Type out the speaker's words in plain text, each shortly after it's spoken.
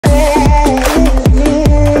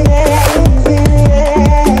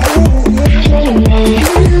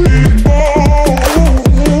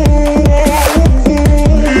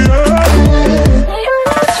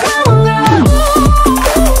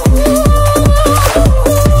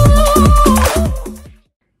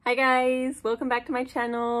guys, welcome back to my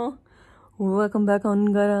channel. Welcome back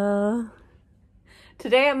on Gara.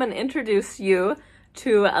 Today I'm going to introduce you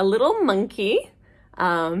to a little monkey.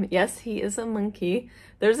 Yes, he is a monkey.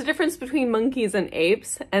 There's a difference between monkeys and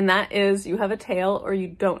apes, and that is you have a tail or you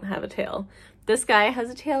don't have a tail. This guy has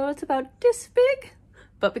a tail that's about this big,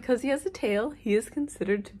 but because he has a tail, he is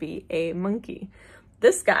considered to be a monkey.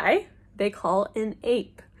 This guy they call an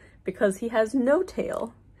ape because he has no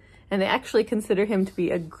tail. And they actually consider him to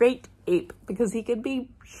be a great ape because he could be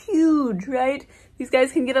huge, right? These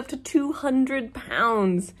guys can get up to 200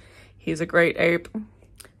 pounds. He's a great ape.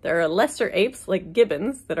 There are lesser apes like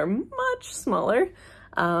gibbons that are much smaller.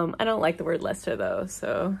 I don't like the word lesser though,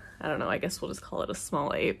 so I don't know, I guess we'll just call it a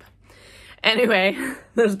small ape. Anyway,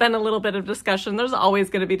 there's been a little bit of discussion. There's always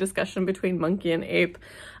going to be discussion between monkey and ape.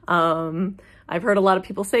 I've heard a lot of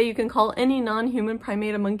people say you can call any non-human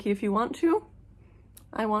primate a monkey if you want to.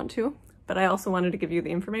 I want to, but I also wanted to give you the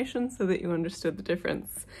information so that you understood the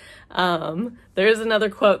difference. There is another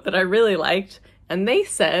quote that I really liked, and they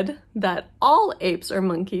said that all apes are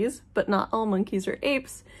monkeys, but not all monkeys are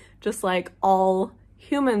apes, just like all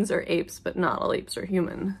humans are apes, but not all apes are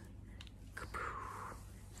human.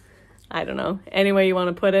 I don't know. Any way you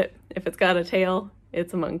want to put it, if it's got a tail,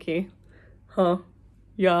 it's a monkey. Huh?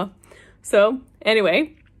 Yeah. So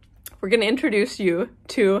anyway, we're going to introduce you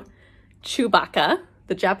to Chewbacca,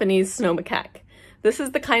 the Japanese snow macaque. This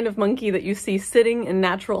is the kind of monkey that you see sitting in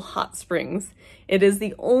natural hot springs. It is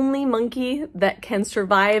the only monkey that can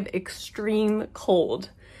survive extreme cold.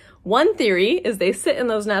 One theory is they sit in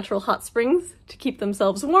those natural hot springs to keep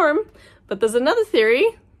themselves warm, but there's another theory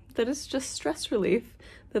that it's just stress relief,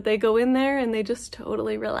 that they go in there and they just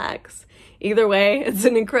totally relax. Either way, it's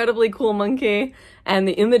an incredibly cool monkey, and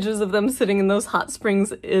the images of them sitting in those hot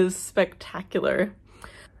springs is spectacular.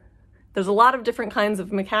 There's a lot of different kinds of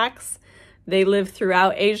macaques. They live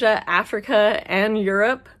throughout Asia, Africa, and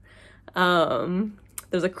Europe.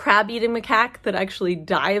 There's a crab-eating macaque that actually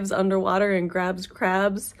dives underwater and grabs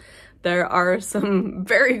crabs. There are some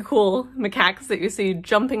very cool macaques that you see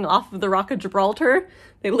jumping off of the Rock of Gibraltar.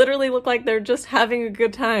 They literally look like they're just having a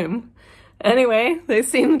good time. Anyway, they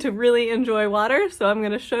seem to really enjoy water, so I'm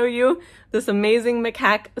going to show you this amazing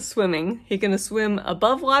macaque swimming. He can swim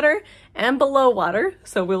above water and below water,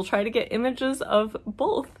 so we'll try to get images of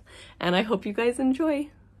both, and I hope you guys enjoy.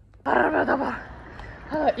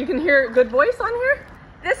 You can hear a good voice on here?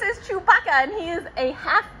 This is Chewbacca, and he is a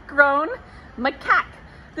half-grown macaque.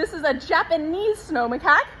 This is a Japanese snow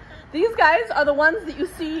macaque. These guys are the ones that you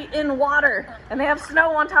see in water, and they have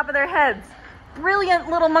snow on top of their heads. Brilliant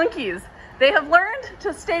little monkeys. They have learned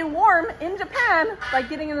to stay warm in Japan by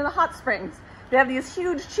getting into the hot springs. They have these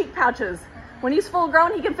huge cheek pouches. When he's full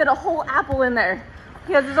grown, he can fit a whole apple in there.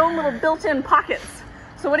 He has his own little built-in pockets.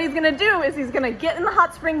 So what he's gonna do is he's gonna get in the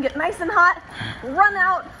hot spring, get nice and hot, run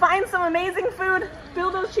out, find some amazing food, fill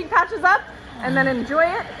those cheek pouches up, and then enjoy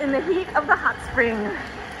it in the heat of the hot spring.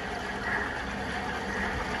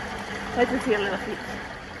 Let's just see a little feet.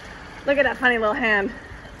 Look at that funny little hand.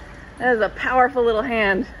 That is a powerful little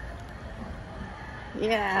hand.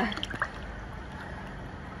 Yeah.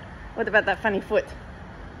 What about that funny foot?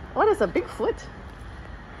 Oh, that's a big foot.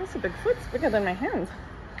 That's a big foot. It's bigger than my hand.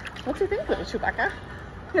 What do you think, little Chewbacca?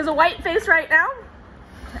 He has a white face right now.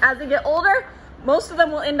 As they get older, most of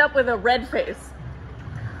them will end up with a red face.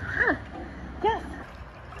 Huh. Yes.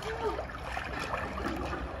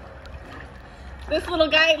 This little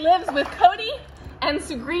guy lives with Cody and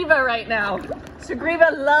Sugriva right now.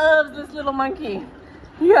 Sugriva loves this little monkey.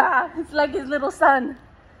 Yeah, it's like his little son.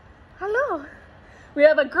 Hello. We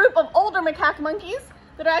have a group of older macaque monkeys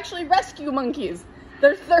that are actually rescue monkeys.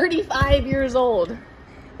 They're 35 years old.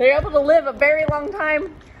 They're able to live a very long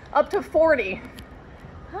time, up to 40.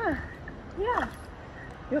 Huh, yeah.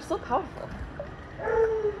 You're so powerful.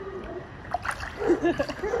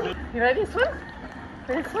 You ready to swim?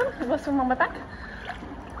 Ready to swim? You want to swim on my back?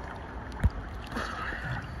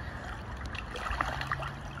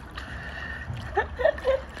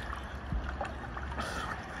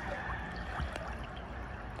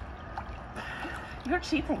 You're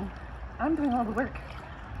cheating. I'm doing all the work.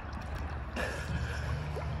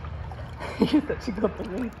 You thought you got the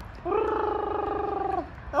lead.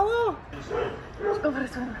 Hello. Let's go for a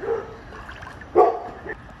swim.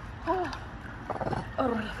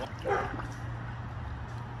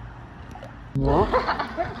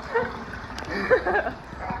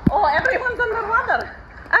 Oh, everyone's underwater.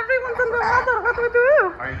 Everyone's underwater. What do we do?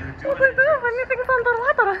 What do we do when anything's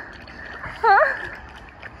underwater? Huh?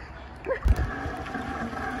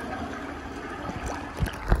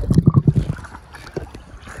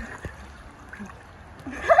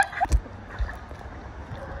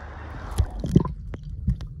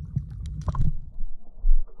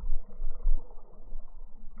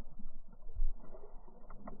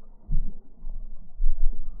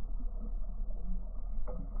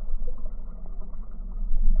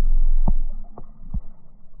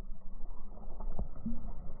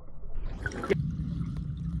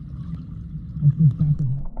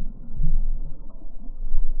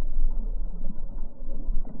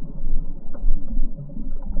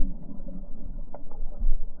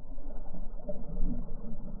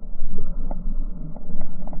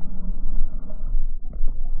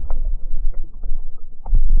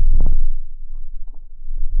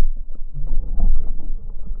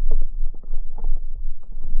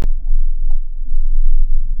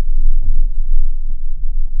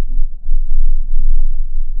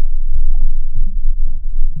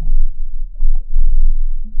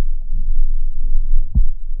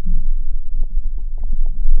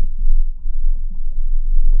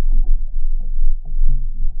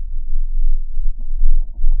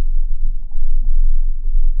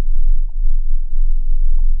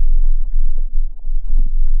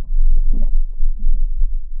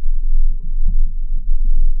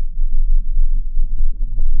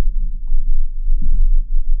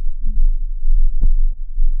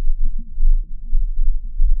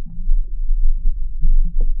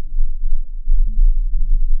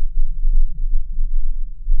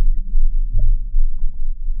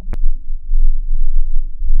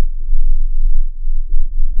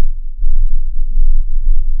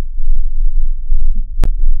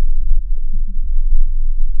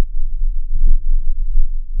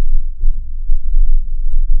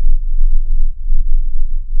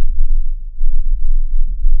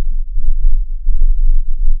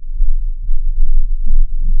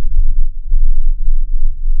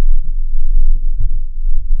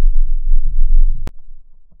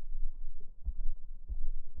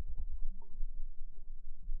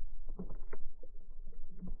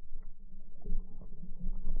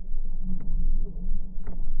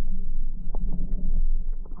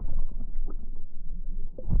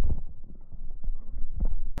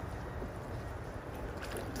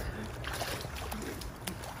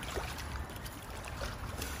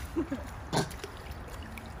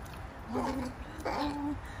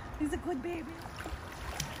 good baby.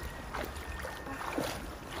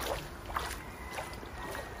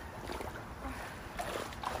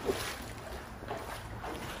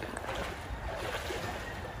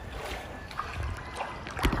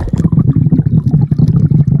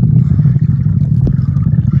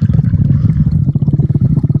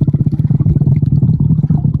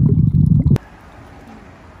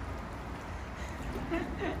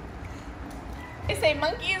 They say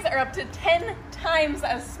monkeys are up to 10 times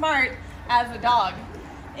as smart as a dog.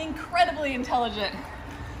 Incredibly intelligent.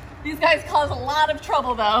 These guys cause a lot of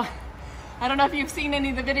trouble though. I don't know if you've seen any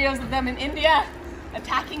of the videos of them in India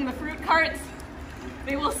attacking the fruit carts.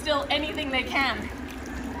 They will steal anything they can.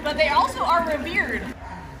 But they also are revered.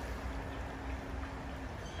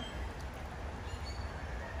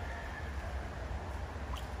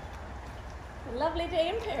 A lovely day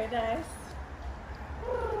in paradise.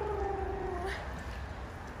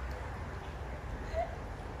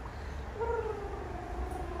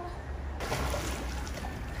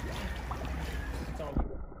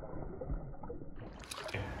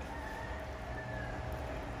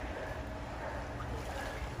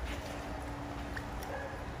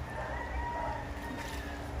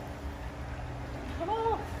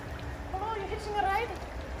 Hello, you're hitching a ride?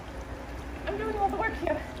 I'm doing all the work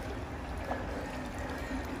here.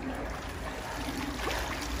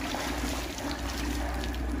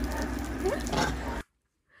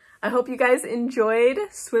 I hope you guys enjoyed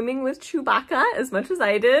swimming with Chewbacca as much as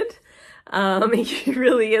I did. He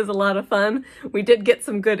really is a lot of fun. We did get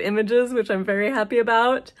some good images, which I'm very happy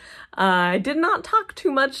about. I did not talk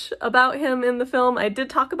too much about him in the film. I did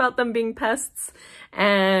talk about them being pests,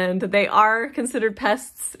 and they are considered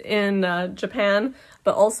pests in Japan,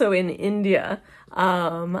 but also in India.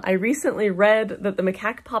 I recently read that the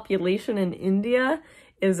macaque population in India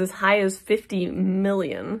is as high as 50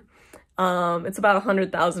 million. It's about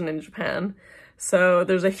 100,000 in Japan. So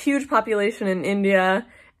there's a huge population in India,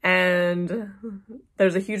 and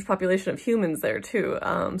there's a huge population of humans there too.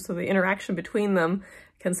 So the interaction between them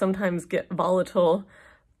can sometimes get volatile.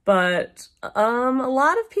 But a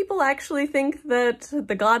lot of people actually think that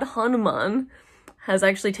the god Hanuman has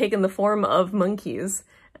actually taken the form of monkeys.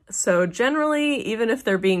 So generally, even if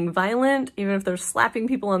they're being violent, even if they're slapping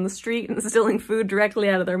people on the street and stealing food directly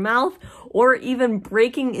out of their mouth, or even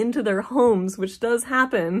breaking into their homes, which does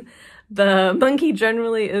happen, the monkey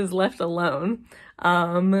generally is left alone.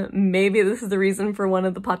 Maybe this is the reason for one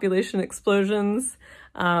of the population explosions.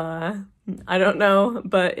 I don't know,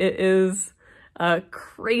 but it is a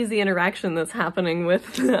crazy interaction that's happening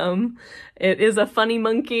with them. It is a funny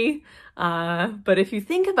monkey. But if you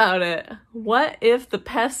think about it, what if the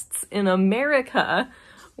pests in America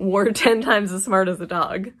were 10 times as smart as a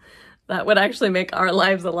dog? That would actually make our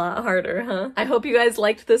lives a lot harder, huh? I hope you guys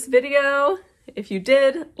liked this video. If you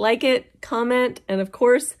did, like it, comment, and of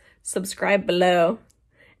course, subscribe below.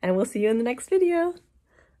 And we'll see you in the next video.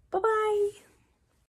 Bye-bye!